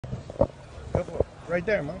Right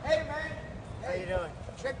there, man. Hey, man. How you doing?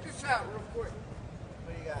 Check this out real quick.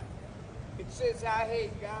 What do you got? It says I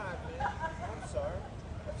hate God, man. I'm sorry.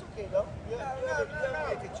 That's okay though. You No.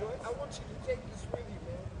 make a choice. I want you to take this with you,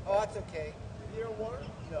 man. Oh, that's okay. You don't want it?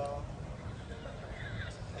 No.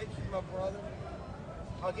 Thank you, my brother.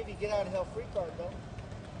 I'll give you a get out of hell free card though.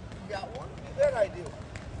 You got one? You bet I do.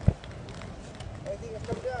 Anything that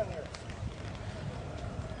come down here.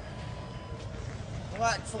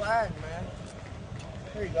 Black flag, man.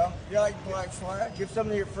 Here you go. You like black flag? Give some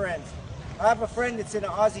to your friends. I have a friend that's in an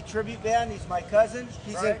Aussie tribute band. He's my cousin.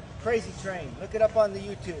 He's Right. a Crazy Train. Look it up on the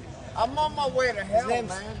YouTube. I'm on my way to hell, His name's,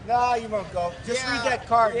 man. No, you won't go. Just Yeah, read that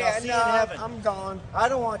card and yeah, I'll see no, you in heaven. I'm gone. I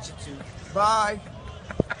don't want you to. Bye.